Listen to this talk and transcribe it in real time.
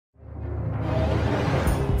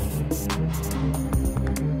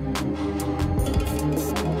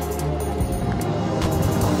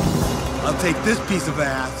take this piece of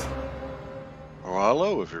ass. Well,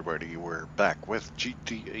 hello everybody, we're back with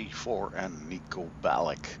GTA 4 and Nico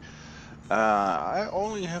Balak. I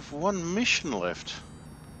only have one mission left.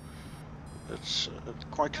 That's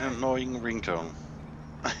quite an annoying ringtone.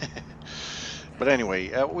 But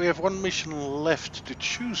anyway, we have one mission left to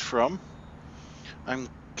choose from. I'm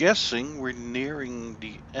guessing we're nearing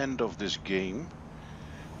the end of this game,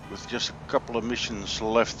 with just a couple of missions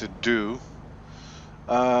left to do.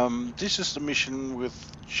 This is the mission with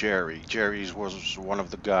Gerry. Gerry was one of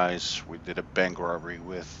the guys we did a bank robbery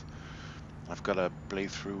with. I've got a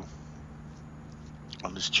playthrough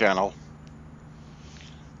on this channel.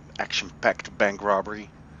 Action-packed bank robbery.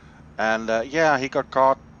 And yeah, he got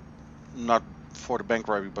caught. Not for the bank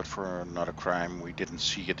robbery, but for another crime. We didn't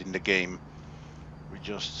see it in the game. We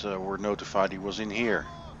just were notified he was in here.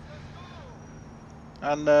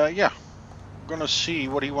 And yeah, we're gonna see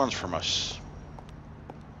what he wants from us.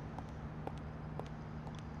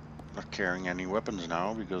 Not carrying any weapons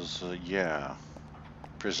now because, yeah,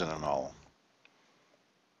 prison and all.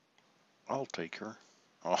 I'll take her.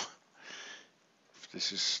 Oh, if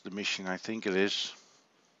this is the mission I think it is.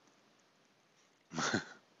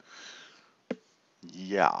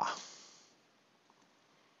 Yeah.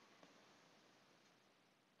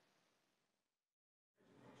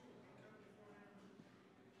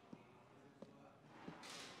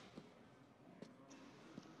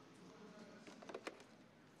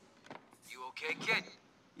 You okay, kid?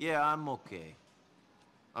 Yeah, I'm okay.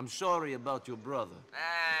 I'm sorry about your brother.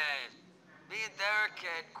 Me and Derek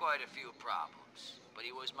had quite a few problems, but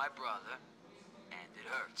he was my brother, and it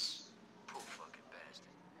hurts. Poor fucking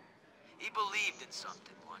bastard. He believed in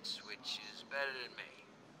something once, which is better than me,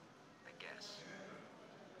 I guess.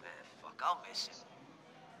 Fuck, I'll miss him.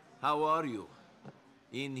 How are you?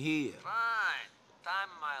 In here. Fine. Time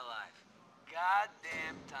of my life.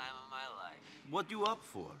 Goddamn time of my life. What you up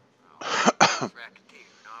for? Racketeer,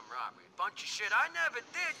 armed robbery, a bunch of shit I never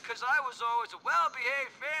did, cause I was always a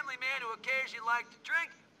well-behaved family man who occasionally liked to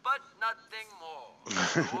drink, but nothing more.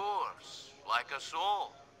 Of course. Like us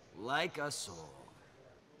all. Like us all.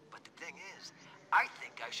 But the thing is, I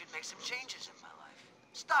think I should make some changes in my life.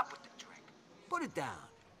 Stop with the drink. Put it down.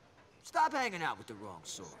 Stop hanging out with the wrong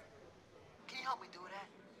sort. Can you help me do that?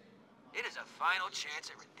 It is a final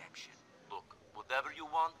chance at redemption. Look, whatever you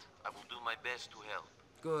want, I will do my best to help.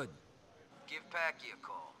 Good. Give Packie a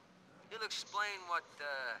call. He'll explain what,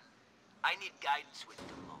 I need guidance with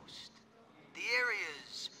the most. The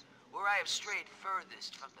areas where I have strayed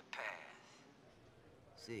furthest from the path.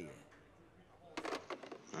 See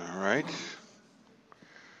ya. Alright.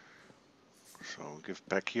 So give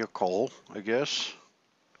Packie a call, I guess,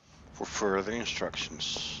 for further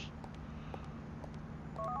instructions.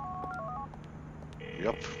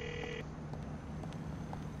 Yep.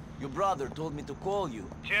 Your brother told me to call you.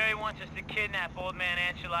 Gerry wants us to kidnap old man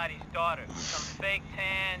Ancelotti's daughter. Some fake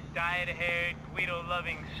tan, dyed-haired,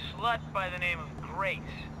 Guido-loving slut by the name of Grace.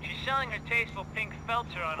 She's selling her tasteful pink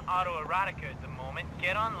felter on autoerotica at the moment.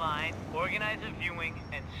 Get online, organize a viewing,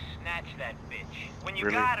 and snatch that bitch. When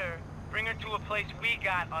you got her, bring her to a place we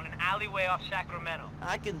got on an alleyway off Sacramento.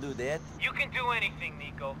 I can do that. You can do anything,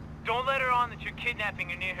 Nico. Don't let her on that you're kidnapping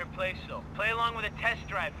her near her place, though. Play along with a test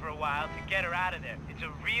drive for a while to get her out of there. It's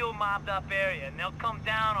a real mobbed-up area, and they'll come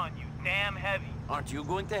down on you damn heavy. Aren't you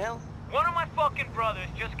going to help? One of my fucking brothers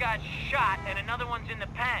just got shot, and another one's in the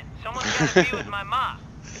pen. Someone's gotta be with my mom.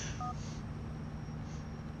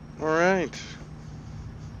 Alright.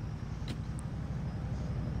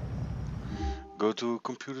 Go to a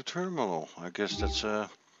computer terminal. I guess that's at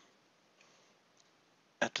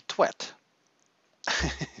the twat.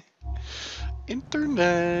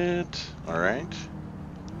 Internet. Alright.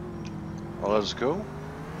 Well, let's go.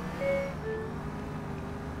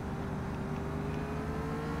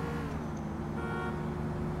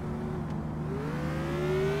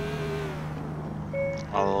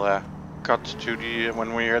 I'll cut to the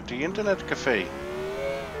when we're at the internet cafe.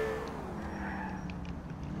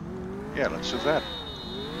 Yeah, let's do that.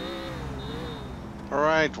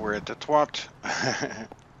 Alright, we're at the twat.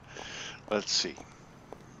 Let's see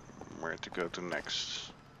where to go to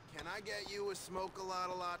next. Can I get you a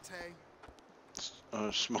smoke-a-lotta latte?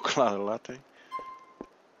 Smoke a lot of latte.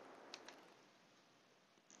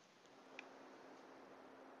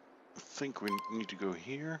 I think we need to go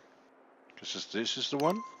here. This is the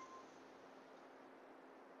one.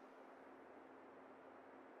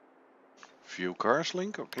 View cars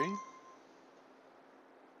link, okay.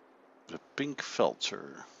 The pink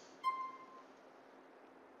Felter.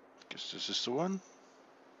 Guess this is the one.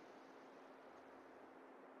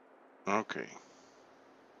 Okay.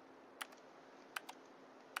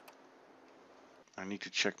 I need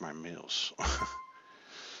to check my mails.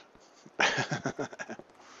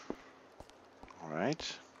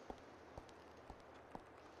 Alright.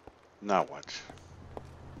 Now what?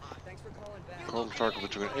 Thanks for calling back. Call the target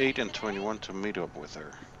between 8 and 21 to meet up with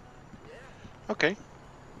her. Okay.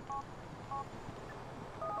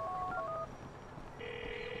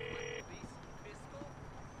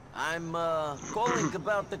 I'm calling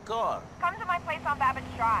about the car. Come to my place on Babbage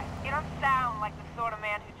Drive. You don't sound like the sort of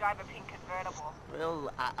man who drive a pink convertible.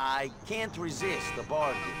 Well, I can't resist the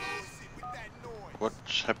bargain.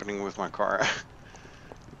 What's happening with my car?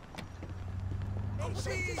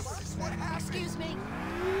 Excuse me.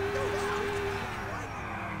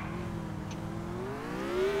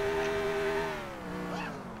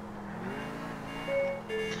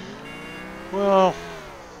 Well,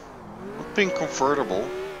 a pink convertible.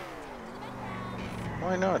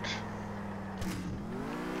 Why not?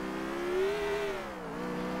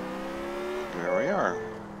 There we are.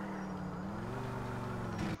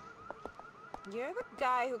 You're the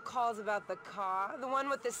guy who calls about the car, the one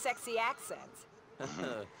with the sexy accent.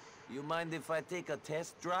 You mind if I take a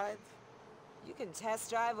test drive? You can test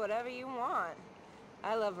drive whatever you want.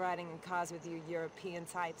 I love riding in cars with you European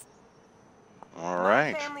types.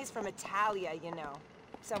 Alright. My family's from Italia, you know,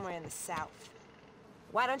 somewhere in the south.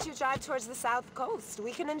 Why don't you drive towards the south coast?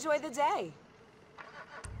 We can enjoy the day.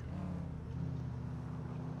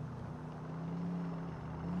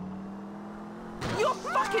 You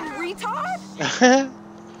fucking retard!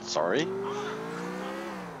 Sorry.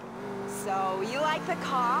 So, you like the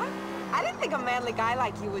car? I didn't think a manly guy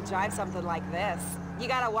like you would drive something like this. You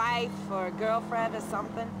got a wife or a girlfriend or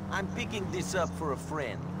something? I'm picking this up for a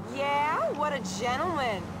friend. Yeah? What a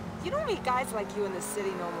gentleman. You don't meet guys like you in the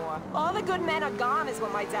city no more. All the good men are gone is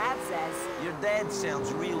what my dad says. Your dad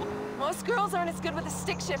sounds real... Most girls aren't as good with a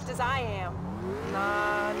stick shift as I am.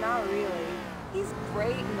 Nah, not really. He's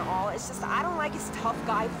great and all, it's just I don't like his tough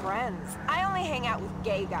guy friends. I only hang out with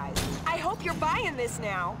gay guys. I hope you're buying this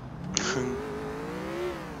now.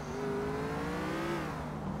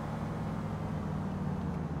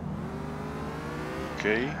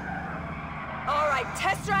 Okay. Alright,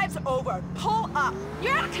 test drive's over. Pull up.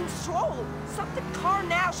 You're out of control. Stop the car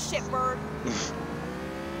now, shitbird.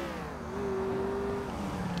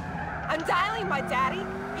 I'm dialing my daddy.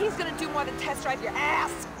 He's gonna do more than test drive your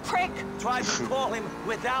ass, prick. Try to call him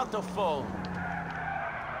without the phone.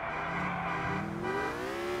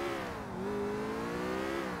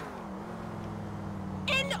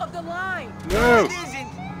 End of the line. No! It isn't.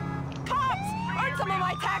 Cops! Earn some of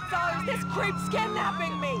my tax dollars. This creep's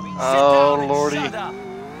kidnapping me. Oh, Sit down and lordy. shut up.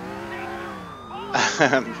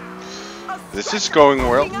 This is going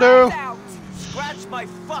well. No! Scratch my Oh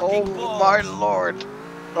fucking balls. my lord!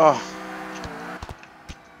 Oh.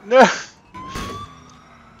 No!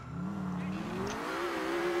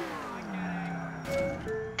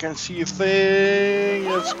 Can't see a thing.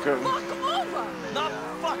 Let's go. Fuck over. Not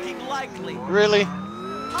fucking likely. Really?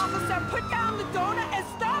 Officer, put down the donut and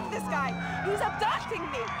stop this guy. He's abducting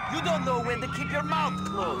me. You don't know when to keep your mouth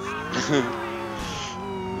closed.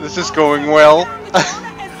 This is going well.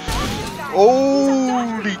 Holy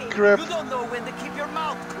Holy crap. You don't know when to keep your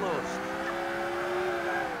mouth closed.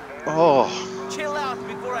 Oh. Chill out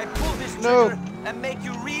before I pull this No. trigger and make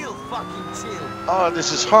you real fucking chill. Oh,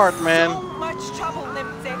 this is hard, So man. much trouble,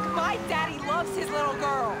 Lipstick. My daddy loves his little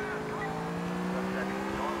girl.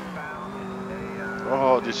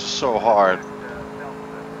 Oh, this is so hard.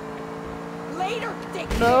 Later, dick.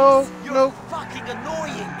 No, You're no. fucking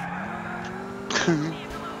annoying.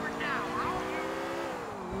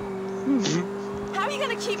 How are you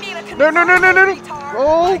gonna keep me in a No, no, no, no, no, no. retard?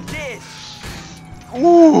 Oh. Like this.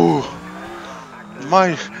 Ooh.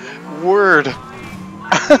 My word.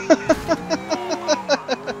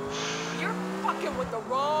 You're fucking with the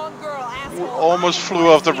wrong girl, asshole. Almost I flew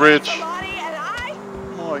off the bridge. Somebody and I...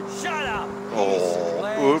 My. Shut up.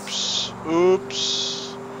 Oh. Oops.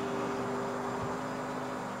 Oops.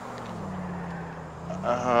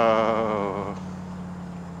 Oh.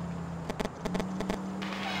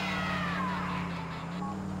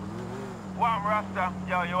 One Rasta.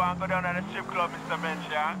 Yo, you wanna go down to the strip club, Mr. Bench,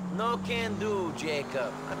 yeah? No can do,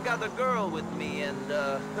 Jacob. I've got a girl with me and,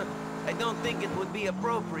 I don't think it would be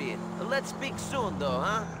appropriate. Let's speak soon, though,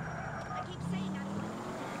 huh?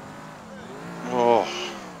 Oh.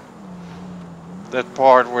 That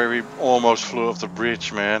part where we almost flew off the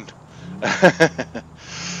bridge, man.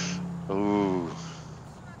 Ooh.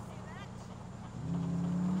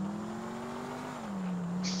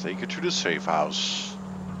 Let's take it to the safe house.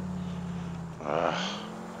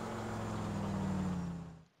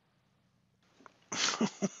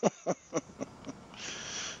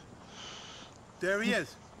 There he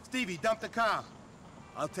is. Stevie, dump the car.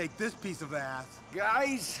 I'll take this piece of ass.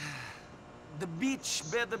 Guys, the beach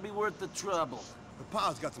better be worth the trouble. The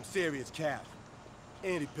pa's got some serious cash.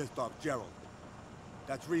 And he pissed off Gerald.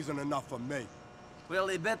 That's reason enough for me. Well,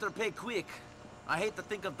 they better pay quick. I hate to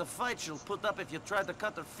think of the fight she'll put up if you try to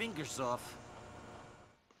cut her fingers off.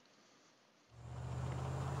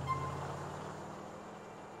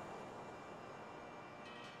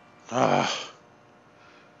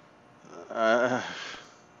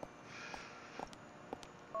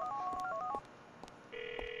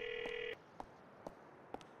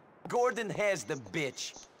 Gordon has the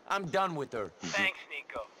bitch. I'm done with her. Thanks,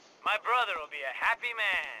 Nico. My brother will be a happy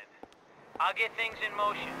man. I'll get things in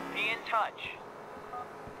motion. Be in touch.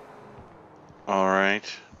 All right.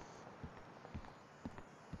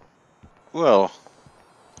 Well,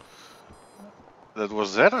 that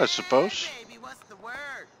was that, I suppose. Hey, baby, what's the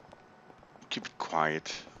word? Keep it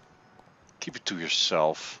quiet. Keep it to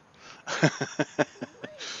yourself.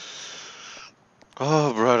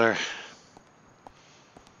 Oh, brother.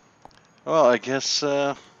 Well, I guess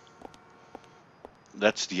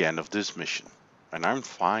that's the end of this mission. And I'm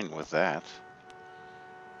fine with that.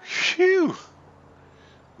 Phew!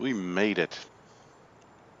 We made it.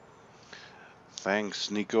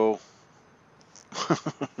 Thanks, Nico.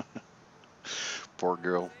 Poor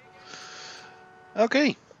girl.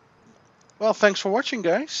 Okay. Well, thanks for watching,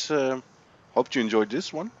 guys. Hope you enjoyed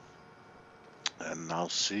this one. And I'll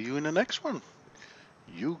see you in the next one.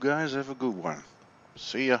 You guys have a good one.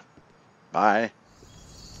 See ya. Bye.